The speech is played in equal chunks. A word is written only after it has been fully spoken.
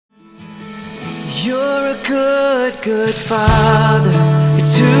You're a good, good Father.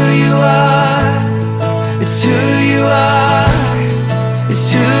 It's who you are. It's who you are.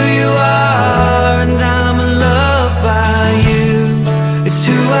 It's who you are. And I'm loved by you. It's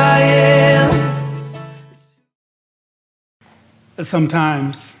who I am.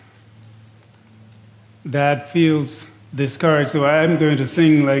 Sometimes Dad feels discouraged, so I'm going to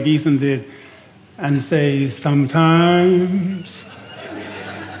sing like Ethan did and say, sometimes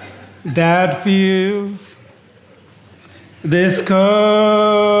Dad feels discouraged.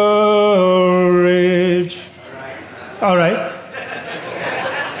 All right.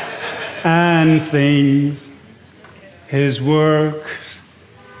 And thinks his work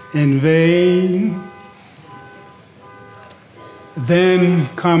in vain. Then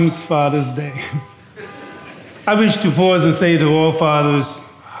comes Father's Day. I wish to pause and say to all fathers,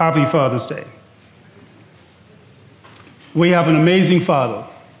 Happy Father's Day. We have an amazing Father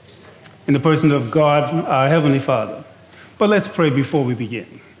in the person of God, our Heavenly Father. But let's pray before we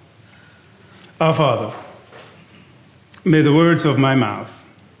begin. Our Father, may the words of my mouth,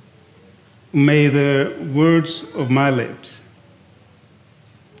 may the words of my lips,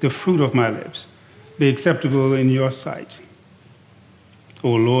 the fruit of my lips, be acceptable in your sight.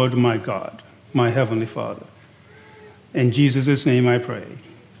 O Lord, my God, my Heavenly Father. In Jesus' name I pray.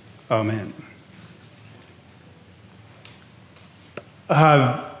 Amen.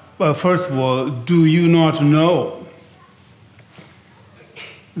 First of all, do you not know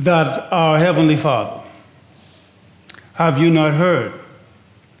that our Heavenly Father, have you not heard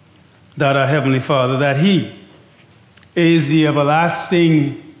that our Heavenly Father, that He is the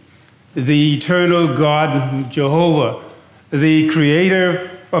everlasting, the eternal God, Jehovah, the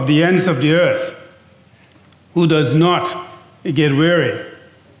creator of the ends of the earth, who does not get weary,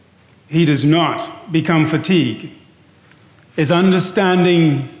 He does not become fatigued. His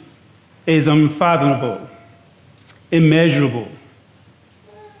understanding is unfathomable, immeasurable,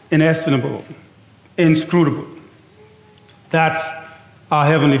 inestimable, inscrutable. That's our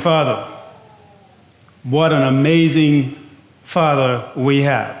Heavenly Father. What an amazing Father we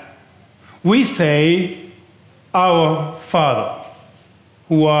have. We say, Our Father,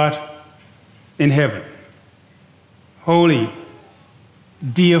 who art in heaven, holy,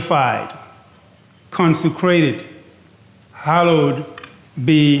 deified, consecrated, hallowed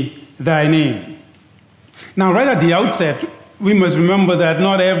be thy name. Now, right at the outset, we must remember that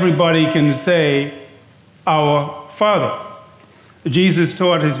not everybody can say, Our Father. Jesus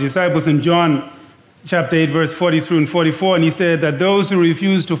taught his disciples in John chapter 8, verse 43 and 44, and he said that those who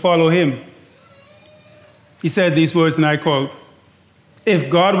refuse to follow him, he said these words, and I quote, "If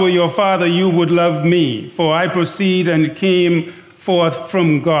God were your Father, you would love me, for I proceed and came forth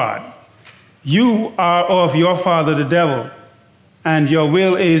from God. You are of your father the devil, and your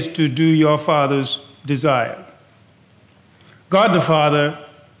will is to do your father's desire." God the Father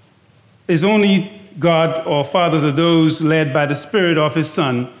is only God or Father to those led by the Spirit of his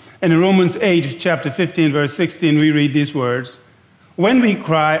Son. And in Romans 8, chapter 15, verse 16, we read these words, "When we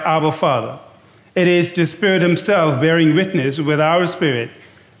cry, Abba, Father, it is the Spirit himself bearing witness with our spirit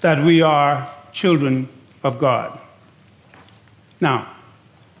that we are children of God." Now,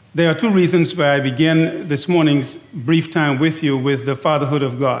 there are two reasons why I begin this morning's brief time with you with the fatherhood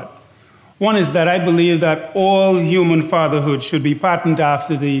of God. One is that I believe that all human fatherhood should be patterned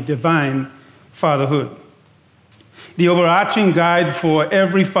after the divine fatherhood. The overarching guide for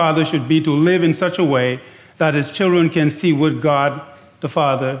every father should be to live in such a way that his children can see what God the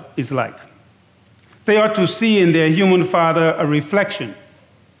Father is like. They ought to see in their human father a reflection,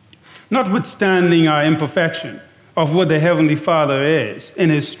 notwithstanding our imperfection, of what the Heavenly Father is, in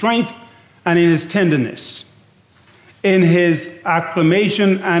his strength and in his tenderness, in his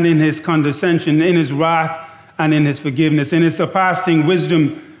acclamation and in his condescension, in his wrath and in his forgiveness, in his surpassing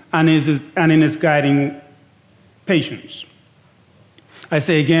wisdom and in his guiding patience. I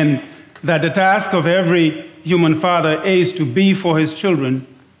say again that the task of every human father is to be for his children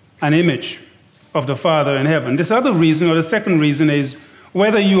an image of the Father in heaven. This other reason, or the second reason, is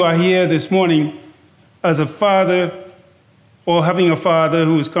whether you are here this morning as a father or having a father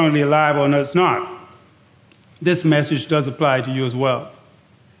who is currently alive or is not, this message does apply to you as well.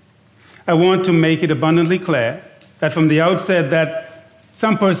 I want to make it abundantly clear that from the outset that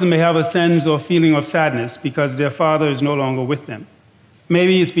some person may have a sense or feeling of sadness because their father is no longer with them.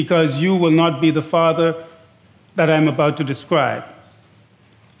 Maybe it's because you will not be the father that I'm about to describe.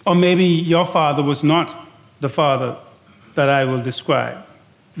 Or maybe your father was not the father that I will describe.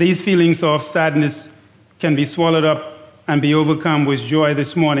 These feelings of sadness can be swallowed up and be overcome with joy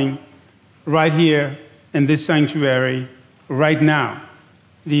this morning, right here in this sanctuary, right now.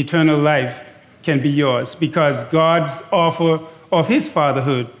 The eternal life can be yours, because God's offer of his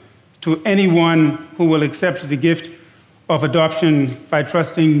fatherhood to anyone who will accept the gift of adoption by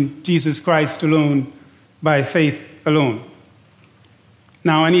trusting Jesus Christ alone, by faith alone.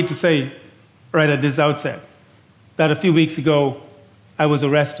 Now, I need to say right at this outset that a few weeks ago I was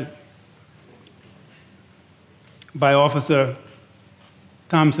arrested by Officer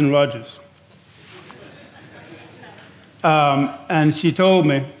Thompson Rogers. And she told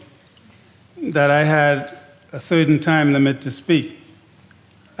me that I had a certain time limit to speak.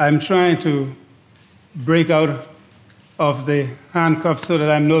 I'm trying to break out of the handcuffs so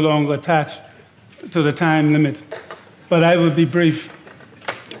that I'm no longer attached to the time limit, but I will be brief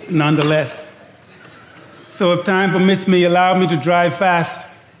nonetheless. So if time permits me, allow me to drive fast.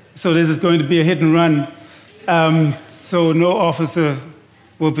 So this is going to be a hit and run, so no officer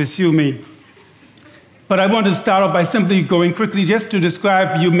will pursue me. But I want to start off by simply going quickly just to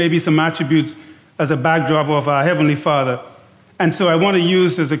describe for you maybe some attributes as a backdrop of our Heavenly Father. And so I want to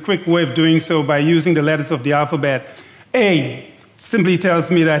use as a quick way of doing so by using the letters of the alphabet. A simply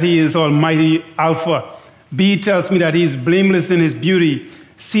tells me that he is Almighty Alpha. B tells me that he is blameless in his beauty.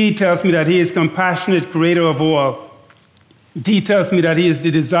 C tells me that he is compassionate, creator of all. D tells me that he is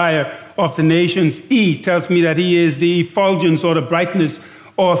the desire of the nations. E tells me that he is the effulgence or the brightness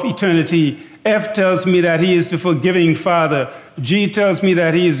of eternity. F tells me that he is the forgiving Father. G tells me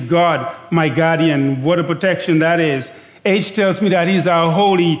that he is God, my guardian. What a protection that is. H tells me that he is our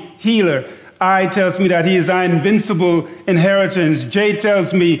holy healer. I tells me that he is our invincible inheritance. J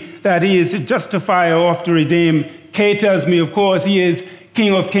tells me that he is a justifier of the redeemed. K tells me, of course, he is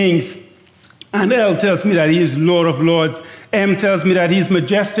King of kings. And L tells me that he is Lord of lords. M tells me that he is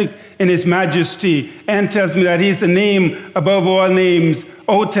majestic in his majesty. N tells me that he is a name above all names.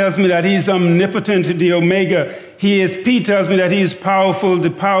 O tells me that he is omnipotent, the Omega. P tells me that he is powerful, the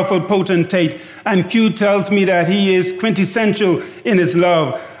powerful potentate. And Q tells me that he is quintessential in his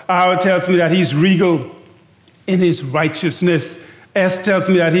love. R tells me that he's regal in his righteousness. S tells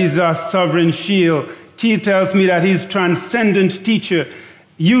me that he's our sovereign shield. T tells me that he's transcendent teacher.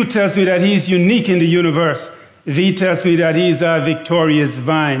 U tells me that he's unique in the universe. V tells me that he's our victorious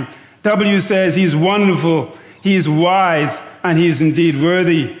vine. W says he's wonderful, he's wise, and he's indeed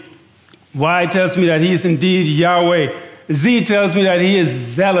worthy. Y tells me that he is indeed Yahweh. Z tells me that he is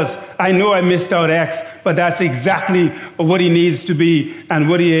zealous. I know I missed out X, but that's exactly what he needs to be and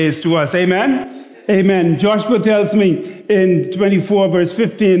what he is to us. Amen? Amen. Joshua tells me in 24 verse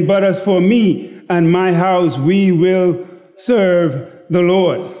 15, but as for me and my house, we will serve the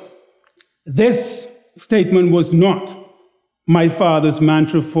Lord. This statement was not my father's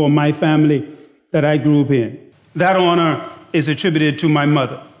mantra for my family that I grew up in. That honor is attributed to my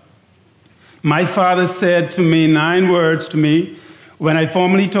mother. My father said to me 9 words to me when I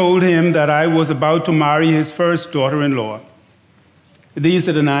formally told him that I was about to marry his first daughter-in-law. These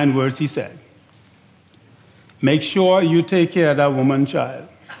are the 9 words he said. Make sure you take care of that woman, child.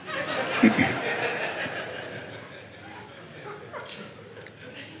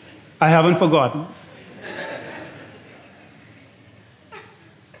 I haven't forgotten.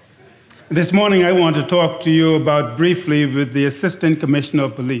 This morning I want to talk to you about briefly with the Assistant Commissioner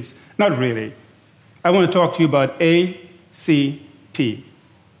of Police. Not really. I want to talk to you about ACP.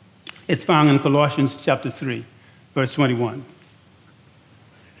 It's found in Colossians chapter 3, verse 21.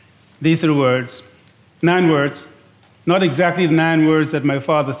 These are the words, 9 words, not exactly the 9 words that my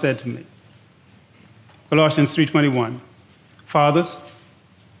father said to me. Colossians 3:21. Fathers,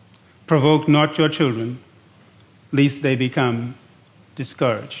 provoke not your children, lest they become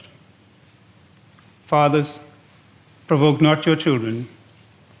discouraged. Fathers, provoke not your children,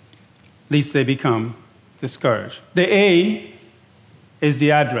 lest they become discouraged. The A is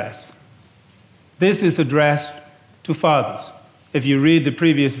the address. This is addressed to fathers. If you read the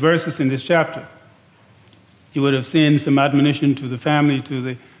previous verses in this chapter, you would have seen some admonition to the family, to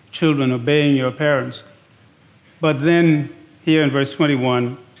the children, obeying your parents. But then, here in verse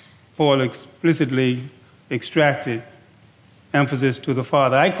 21, Paul explicitly extracted emphasis to the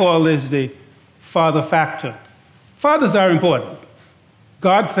father. I call this the father factor. Fathers are important.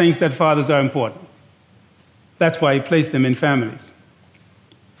 God thinks that fathers are important. That's why he placed them in families.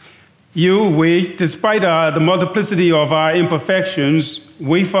 We, despite the multiplicity of our imperfections,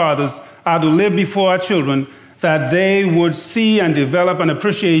 we fathers are to live before our children that they would see and develop an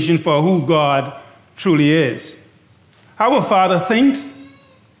appreciation for who God truly is. How a father thinks,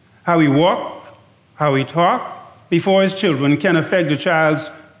 how he walks, how he talks before his children can affect the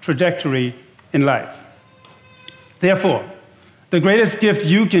child's trajectory in life. Therefore, the greatest gift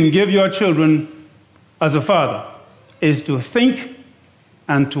you can give your children as a father is to think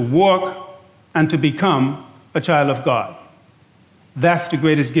and to walk and to become a child of God. That's the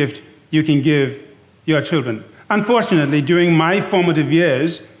greatest gift you can give your children. Unfortunately, during my formative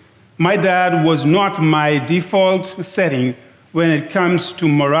years, my dad was not my default setting when it comes to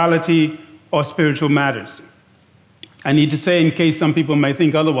morality or spiritual matters. I need to say, in case some people might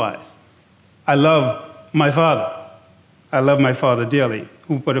think otherwise, I love my father. I love my father dearly,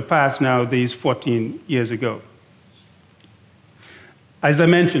 who put a past now these 14 years ago. As I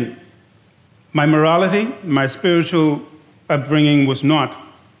mentioned, my morality, my spiritual upbringing was not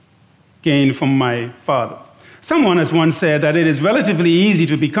gained from my father. Someone has once said that it is relatively easy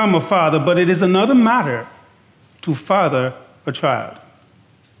to become a father, but it is another matter to father a child.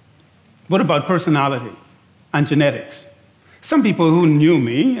 What about personality and genetics? Some people who knew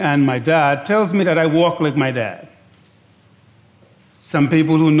me and my dad tells me that I walk like my dad. Some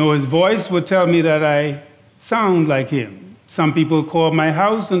people who know his voice would tell me that I sound like him. Some people call my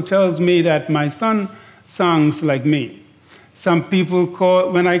house and tells me that my son sounds like me. Some people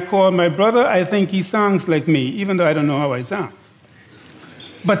when I call my brother, I think he sounds like me, even though I don't know how I sound.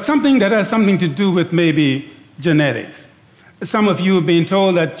 But something that has something to do with maybe genetics. Some of you have been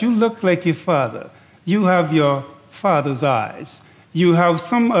told that you look like your father. You have your father's eyes. You have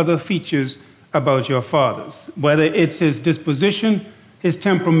some other features about your father's, whether it's his disposition, his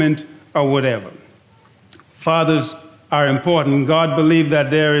temperament, or whatever. Fathers are important. God believed that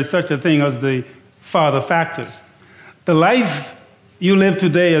there is such a thing as the father factors. The life you live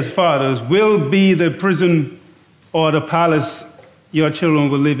today as fathers will be the prison or the palace your children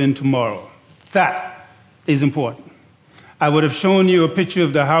will live in tomorrow. That is important. I would have shown you a picture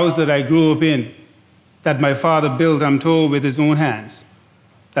of the house that I grew up in, that my father built, I'm told, with his own hands,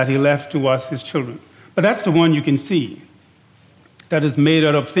 that he left to us, his children. But that's the one you can see, that is made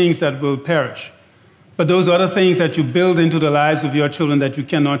out of things that will perish. But those other things that you build into the lives of your children that you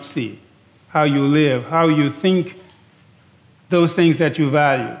cannot see, how you live, how you think, those things that you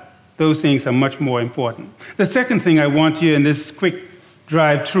value, those things are much more important. The second thing I want you in this quick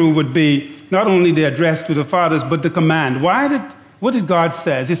drive through would be not only the address to the fathers, but the command. What did God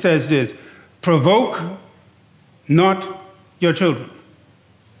say? He says this: provoke not your children.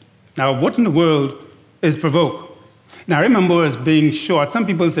 Now, what in the world is provoke? Now, I remember as being short, some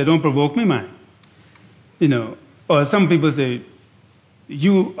people say, don't provoke me, man. Or some people say,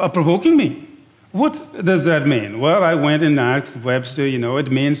 you are provoking me. What does that mean? Well, I went and asked Webster,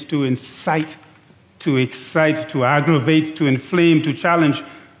 it means to incite, to excite, to aggravate, to inflame, to challenge,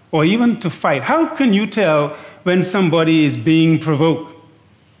 or even to fight. How can you tell when somebody is being provoked?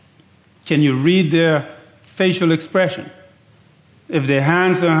 Can you read their facial expression? If their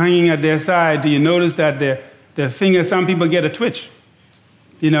hands are hanging at their side, do you notice that their fingers, some people get a twitch?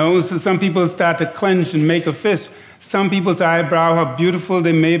 So some people start to clench and make a fist. Some people's eyebrow, how beautiful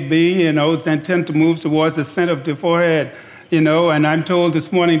they may be, and tend to move towards the center of the forehead, and I'm told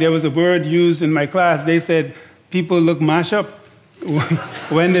this morning there was a word used in my class. They said people look mash up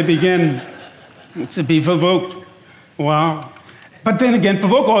when they begin to be provoked. Wow. But then again,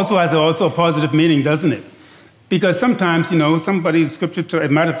 provoke also has a positive meaning, doesn't it? Because sometimes, somebody's scripture, as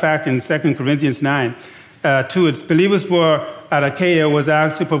a matter of fact, in 2 Corinthians 9, 2, its believers were at Achaia was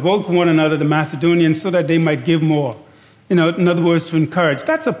asked to provoke one another, the Macedonians, so that they might give more. In other words, to encourage.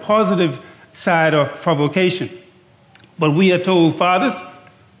 That's a positive side of provocation. But we are told, fathers,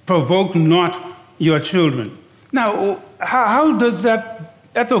 provoke not your children. Now, how does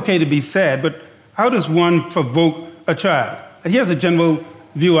that's okay to be said, but how does one provoke a child? Here's a general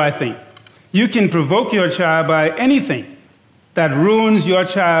view, I think. You can provoke your child by anything that ruins your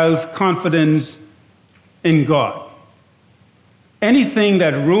child's confidence in God. Anything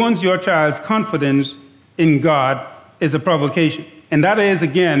that ruins your child's confidence in God is a provocation. And that is,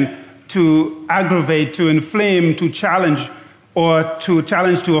 again, to aggravate, to inflame, to challenge, or to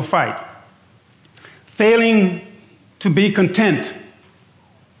challenge to a fight. Failing to be content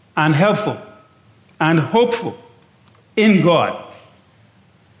and helpful and hopeful in God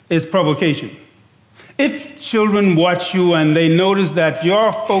is provocation. If children watch you and they notice that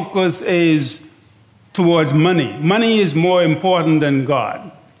your focus is towards money is more important than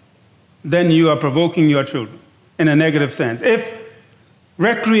God, then you are provoking your children in a negative sense. If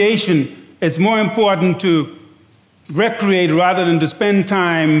recreation is more important to recreate rather than to spend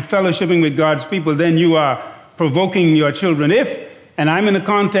time fellowshipping with God's people, then you are provoking your children. And I'm in a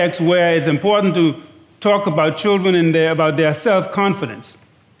context where it's important to talk about children and about their self-confidence.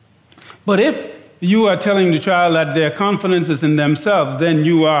 But if you are telling the child that their confidence is in themselves, then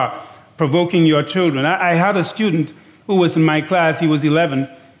you are provoking your children. I had a student who was in my class. He was 11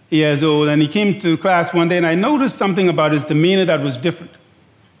 years old, and he came to class one day, and I noticed something about his demeanor that was different.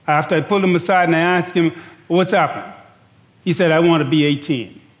 After I pulled him aside and I asked him, what's happened? He said, I want to be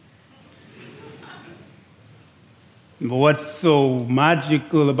 18. But what's so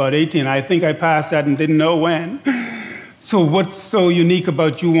magical about 18? I think I passed that and didn't know when. So what's so unique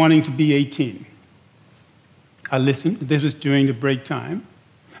about you wanting to be 18? I listened. This was during the break time.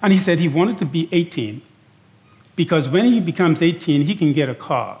 And he said he wanted to be 18 because when he becomes 18, he can get a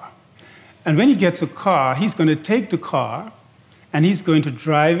car. And when he gets a car, he's going to take the car and he's going to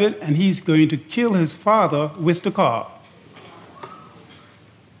drive it and he's going to kill his father with the car.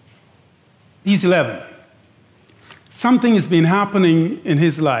 He's 11. Something has been happening in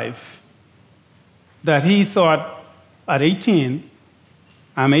his life that he thought at 18,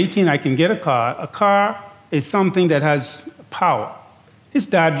 I'm 18, I can get a car. A car is something that has power. His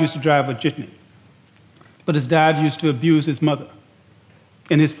dad used to drive a jitney, but his dad used to abuse his mother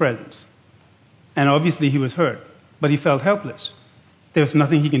in his presence. And obviously he was hurt, but he felt helpless. There's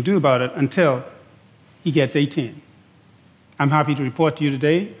nothing he can do about it until he gets 18. I'm happy to report to you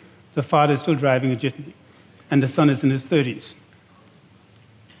today, the father is still driving a jitney, and the son is in his 30s.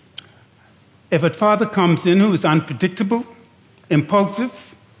 If a father comes in who is unpredictable,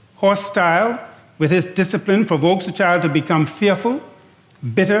 impulsive, hostile, with his discipline, provokes a child to become fearful,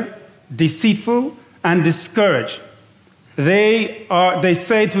 bitter, deceitful, and discouraged, they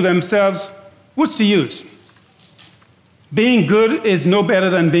say to themselves, what's the use? Being good is no better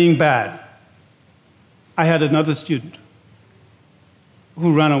than being bad. I had another student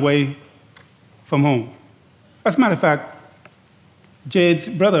who ran away from home. As a matter of fact, Jade's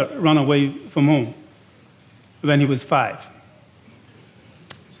brother ran away from home when he was 5.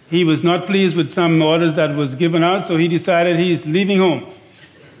 He was not pleased with some orders that was given out, so he decided he's leaving home.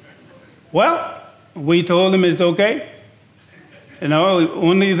 Well, we told him it's okay. You know, the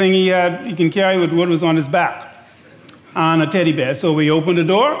only thing he can carry was what was on his back, and a teddy bear. So we opened the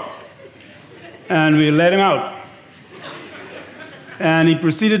door, and we let him out. And he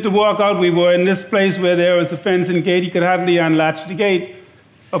proceeded to walk out. We were in this place where there was a fence and gate. He could hardly unlatch the gate.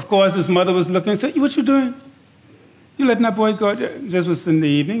 Of course, his mother was looking and said, what you doing? You letting that boy go? This was in the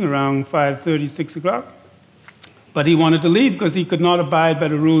evening, around 5:30, 6 o'clock. But he wanted to leave because he could not abide by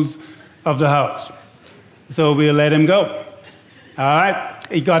the rules of the house. So we let him go. All right,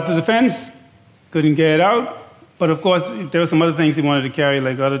 he got to the fence, couldn't get out. But of course, there were some other things he wanted to carry,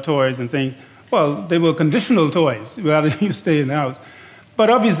 like other toys and things. Well, they were conditional toys, rather than you stay in the house. But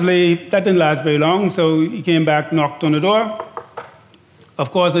obviously, that didn't last very long, so he came back, knocked on the door.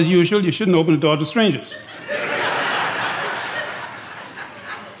 Of course, as usual, you shouldn't open the door to strangers.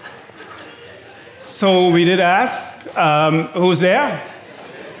 So we did ask, who's there?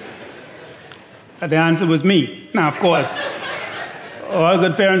 The answer was me. Now, of course, all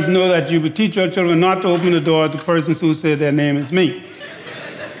good parents know that you would teach your children not to open the door to persons who say their name is me.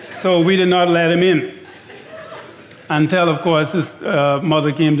 So we did not let him in until, of course, his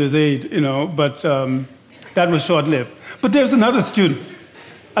mother came to his aid, but that was short-lived. But there's another student,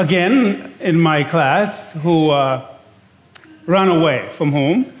 again, in my class who ran away from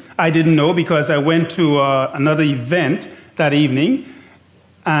home. I didn't know because I went to another event that evening,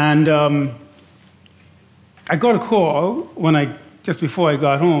 and I got a call just before I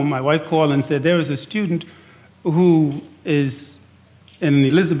got home. My wife called and said, there is a student who is in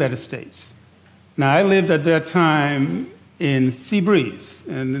Elizabeth Estates. Now, I lived at that time in Seabreeze,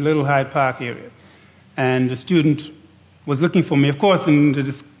 in the Little Hyde Park area, and the student was looking for me. Of course, in the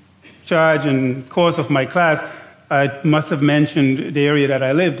discharge and course of my class, I must have mentioned the area that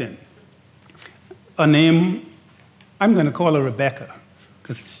I lived in. A name, I'm going to call her Rebecca,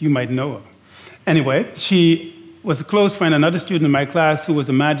 because you might know her. Anyway, she was a close friend, another student in my class who was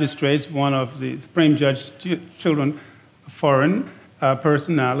a magistrate, one of the Supreme Judge's children, a foreign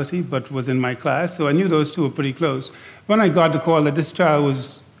personality, but was in my class, so I knew those two were pretty close. When I got the call that this child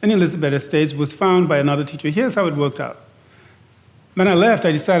was in Elizabeth Estates, was found by another teacher. Here's how it worked out. When I left,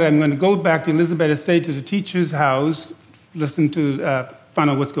 I decided I'm going to go back to Elizabeth Estate to the teacher's house, find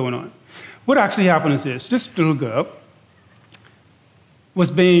out what's going on. What actually happened is this little girl was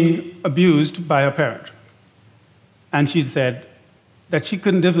being abused by her parent. And she said that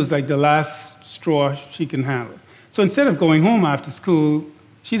this was like the last straw she can handle. So instead of going home after school,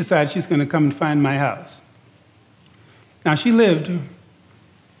 she decided she's going to come and find my house. Now, she lived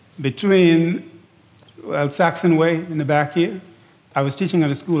between Saxon Way in the back here. I was teaching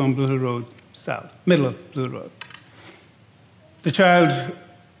at a school on Blue Hill Road South, middle of Blue Hill Road. The child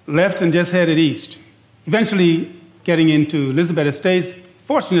left and just headed east, eventually getting into Elizabeth Estates.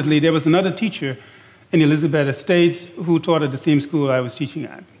 Fortunately, there was another teacher in Elizabeth Estates who taught at the same school I was teaching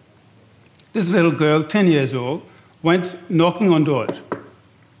at. This little girl, 10 years old, went knocking on doors.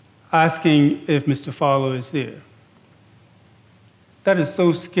 asking if Mr. Fowler is there. That is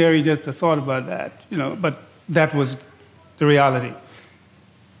so scary just the thought about that, but that was the reality.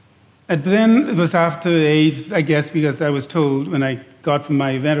 And then it was after 8, I guess, because I was told when I got from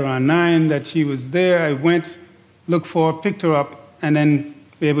my event around 9 that she was there. I went, looked for her, picked her up, and then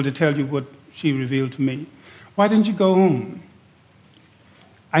be able to tell you what she revealed to me. Why didn't you go home?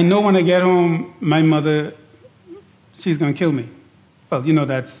 I know when I get home, my mother, she's going to kill me. Well,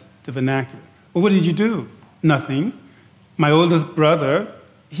 that's the vernacular. Well, what did you do? Nothing. My oldest brother,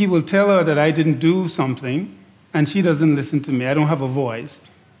 he will tell her that I didn't do something, and she doesn't listen to me. I don't have a voice.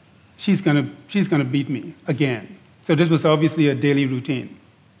 She's gonna beat me again. So this was obviously a daily routine.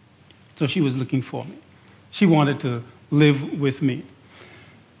 So she was looking for me. She wanted to live with me.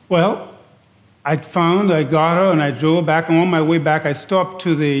 Well, I got her, and I drove back. And on my way back, I stopped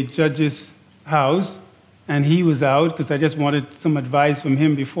to the judge's house, and he was out because I just wanted some advice from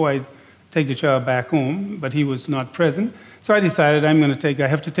him before I take the child back home, but he was not present. So I decided I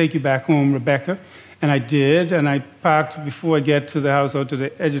have to take you back home, Rebecca. And I did, and I parked before I get to the house or to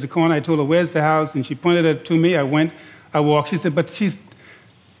the edge of the corner. I told her, where's the house? And she pointed it to me. I went, I walked. She said,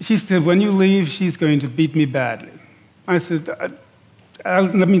 she said, when you leave, she's going to beat me badly. I said,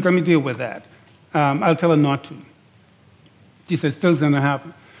 let me deal with that. I'll tell her not to. She said, still going to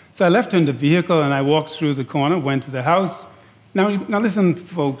happen. So I left her in the vehicle, and I walked through the corner, went to the house. Now listen,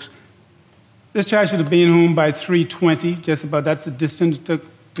 folks. This child should have been home by 3:20, just about. That's the distance it took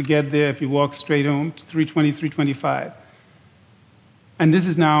to get there if you walk straight home, to 3:20, 3:25. And this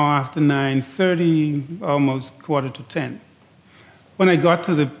is now after 9:30, almost 9:45. When I got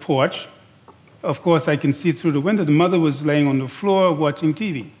to the porch, of course, I can see through the window. The mother was laying on the floor watching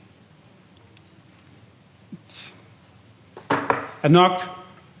TV. I knocked.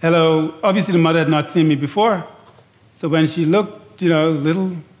 Hello. Obviously, the mother had not seen me before. So when she looked,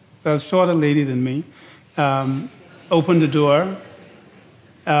 shorter lady than me, opened the door,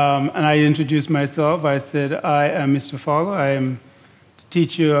 and I introduced myself. I said, I am Mr. Fowler. I am the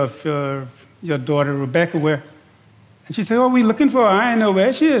teacher of your daughter, Rebecca. Where? And she said, oh, we looking for her. I know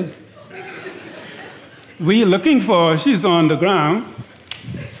where she is. We looking for her. She's on the ground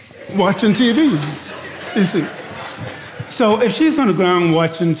watching TV. You see. So if she's on the ground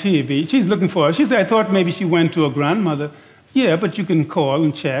watching TV, she's looking for her. She said, I thought maybe she went to her grandmother. Yeah, but you can call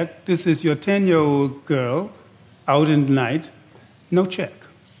and check. This is your 10-year-old girl out in the night. No check.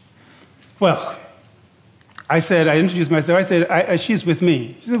 Well, I introduced myself. I said, she's with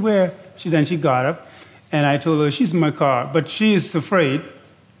me. She said, where? She got up, and I told her, she's in my car. But she is afraid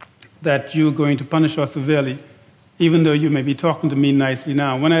that you're going to punish her severely, even though you may be talking to me nicely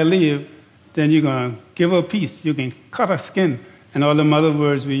now. When I leave, then you're going to give her a piece. You can cut her skin, and all the other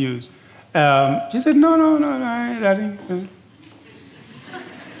words we use. She said, no,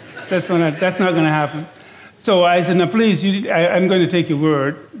 that's not going to happen. So I said, now please, I'm going to take your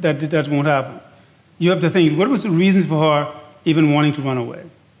word that won't happen. You have to think, what was the reasons for her even wanting to run away?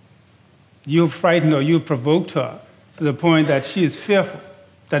 You frightened her, you provoked her to the point that she is fearful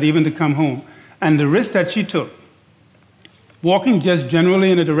that even to come home. And the risk that she took, walking just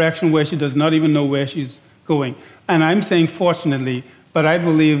generally in a direction where she does not even know where she's going. And I'm saying fortunately, but I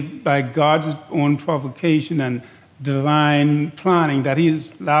believe by God's own provocation and divine planning that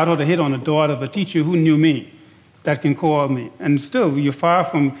He's allowed her to hit on the door of a teacher who knew me, that can call me. And still, you're far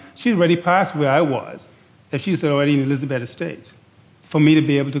from, she's already past where I was, if she's already in Elizabeth Estates, for me to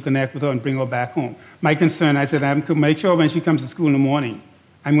be able to connect with her and bring her back home. My concern, I said, I make sure when she comes to school in the morning,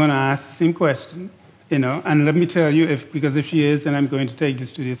 I'm going to ask the same question, and let me tell you, because if she is, then I'm going to take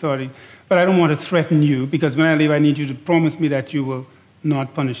this to the authority. But I don't want to threaten you, because when I leave, I need you to promise me that you will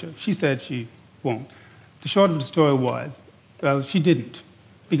not punish her. She said she won't. The short of the story was, well, she didn't,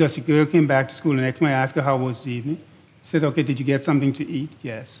 because the girl came back to school the next morning. I asked her how was the evening. She said, okay, did you get something to eat?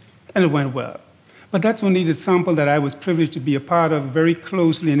 Yes. And it went well. But that's only the sample that I was privileged to be a part of very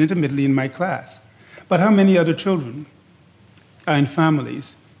closely and intimately in my class. But how many other children are in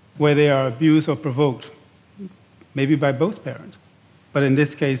families where they are abused or provoked, maybe by both parents, but in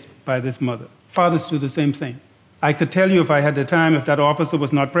this case, by this mother? Fathers do the same thing. I could tell you if I had the time, if that officer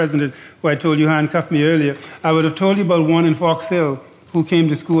was not present, who I told you handcuffed me earlier, I would have told you about one in Fox Hill who came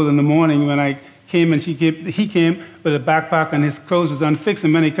to school in the morning when I came, and he came with a backpack and his clothes was unfixed.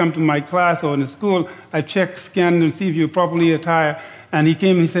 And when he come to my class or in the school, I checked, scanned, and see if you were properly attired. And he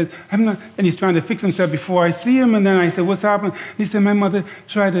came and he said, I'm not, and he's trying to fix himself before I see him. And then I said, what's happened? And he said, my mother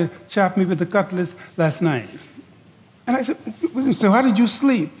tried to chop me with the cutlass last night. And I said, so how did you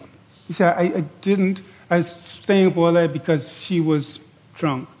sleep? He said, I didn't. I was staying up all night because she was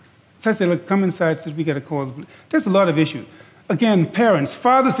drunk. So I said, look, come inside. I said, we got to call the police. There's a lot of issues. Again, parents,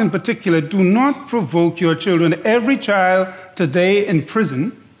 fathers in particular, do not provoke your children. Every child today in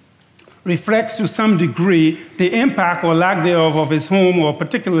prison reflects to some degree the impact or lack thereof of his home, or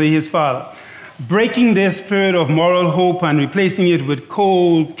particularly his father. Breaking their spirit of moral hope and replacing it with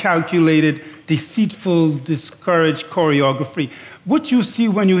cold, calculated, deceitful, discouraged choreography. What you see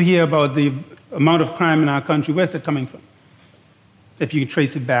when you hear about the amount of crime in our country, where's that coming from? If you can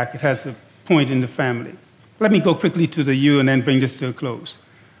trace it back, it has a point in the family. Let me go quickly to the you and then bring this to a close.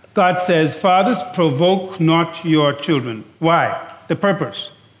 God says, fathers, provoke not your children. Why? The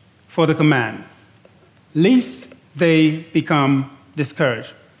purpose for the command, lest they become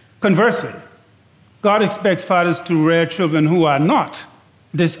discouraged. Conversely, God expects fathers to rear children who are not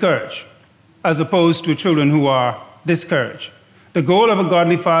discouraged, as opposed to children who are discouraged. The goal of a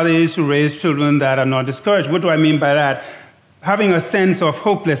godly father is to raise children that are not discouraged. What do I mean by that? Having a sense of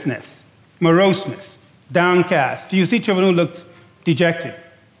hopelessness, moroseness, downcast. Do you see children who look dejected,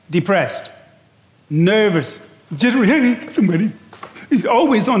 depressed, nervous, jittery? Somebody is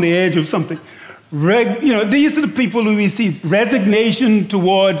always on the edge of something. These are the people who we see resignation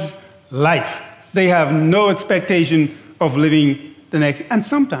towards life. They have no expectation of living the next. And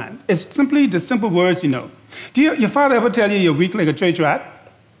sometimes it's simply the simple words, Do your father ever tell you you're weak like a church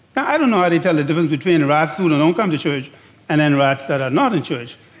rat? Now, I don't know how they tell the difference between rats who don't come to church and then rats that are not in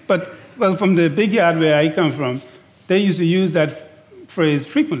church. But, from the big yard where I come from, they used to use that phrase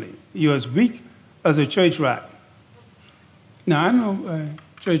frequently. You're as weak as a church rat. Now, I know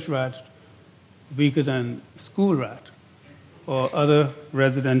church rats weaker than school rat or other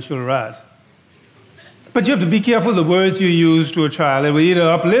residential rats. But you have to be careful the words you use to a child. It will either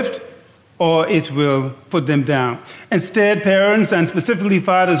uplift or it will put them down. Instead, parents, and specifically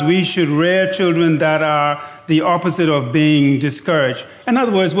fathers, we should rear children that are the opposite of being discouraged. In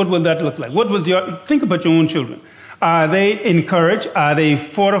other words, what will that look like? Think about your own children. Are they encouraged? Are they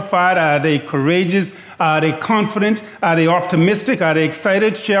fortified? Are they courageous? Are they confident? Are they optimistic? Are they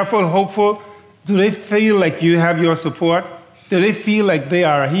excited, cheerful, hopeful? Do they feel like you have your support? Do they feel like they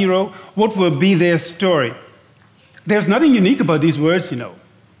are a hero? What will be their story? There's nothing unique about these words,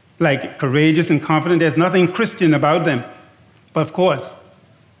 like courageous and confident. There's nothing Christian about them. But of course,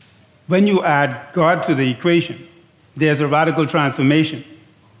 when you add God to the equation, there's a radical transformation.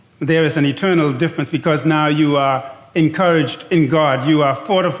 There is an eternal difference because now you are encouraged in God. You are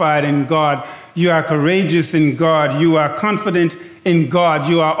fortified in God. You are courageous in God. You are confident in God.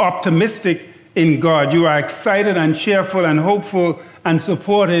 You are optimistic in God. You are excited and cheerful and hopeful and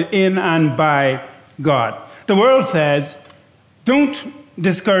supported in and by God. The world says, don't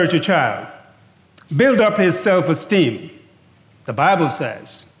discourage a child. Build up his self-esteem. The Bible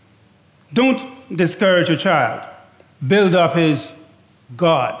says, don't discourage a child. Build up his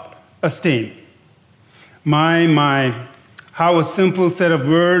God esteem. My, how a simple set of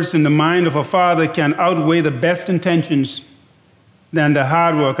words in the mind of a father can outweigh the best intentions than the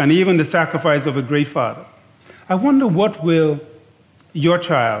hard work and even the sacrifice of a great father. I wonder what will your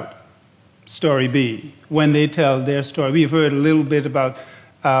child story be when they tell their story. We've heard a little bit about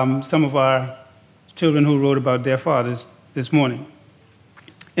some of our children who wrote about their fathers this morning.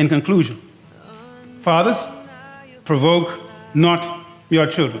 In conclusion, fathers, provoke not your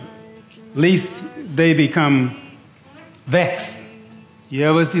children, lest they become vexed. You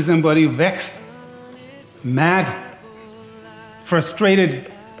ever see somebody vexed, mad,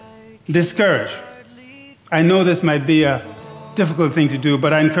 frustrated, discouraged? I know this might be a difficult thing to do,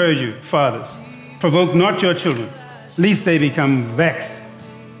 but I encourage you, fathers, provoke not your children, lest they become vexed,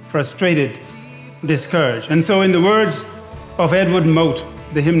 frustrated, discouraged. And so in the words of Edward Mote,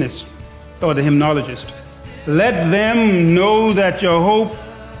 the hymnist, or the hymnologist, let them know that your hope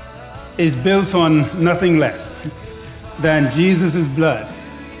is built on nothing less than Jesus' blood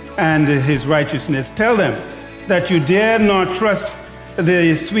and his righteousness. Tell them that you dare not trust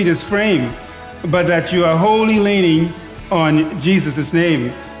the sweetest frame, but that you are wholly leaning on Jesus'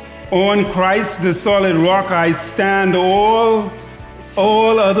 name. On Christ, the solid rock, I stand. All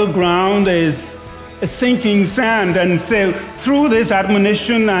other ground is a sinking sand. And so through this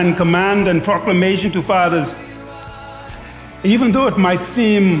admonition and command and proclamation to fathers, even though it might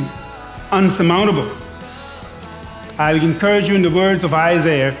seem unsurmountable, I encourage you in the words of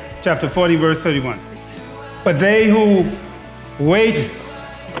Isaiah chapter 40, verse 31. But they who wait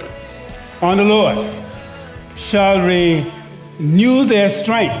on the Lord shall renew their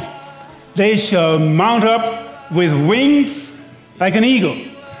strength. They shall mount up with wings like an eagle.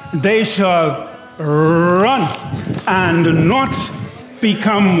 They shall run and not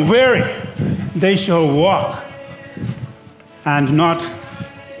become weary. They shall walk and not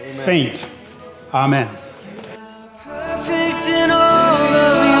faint. Amen.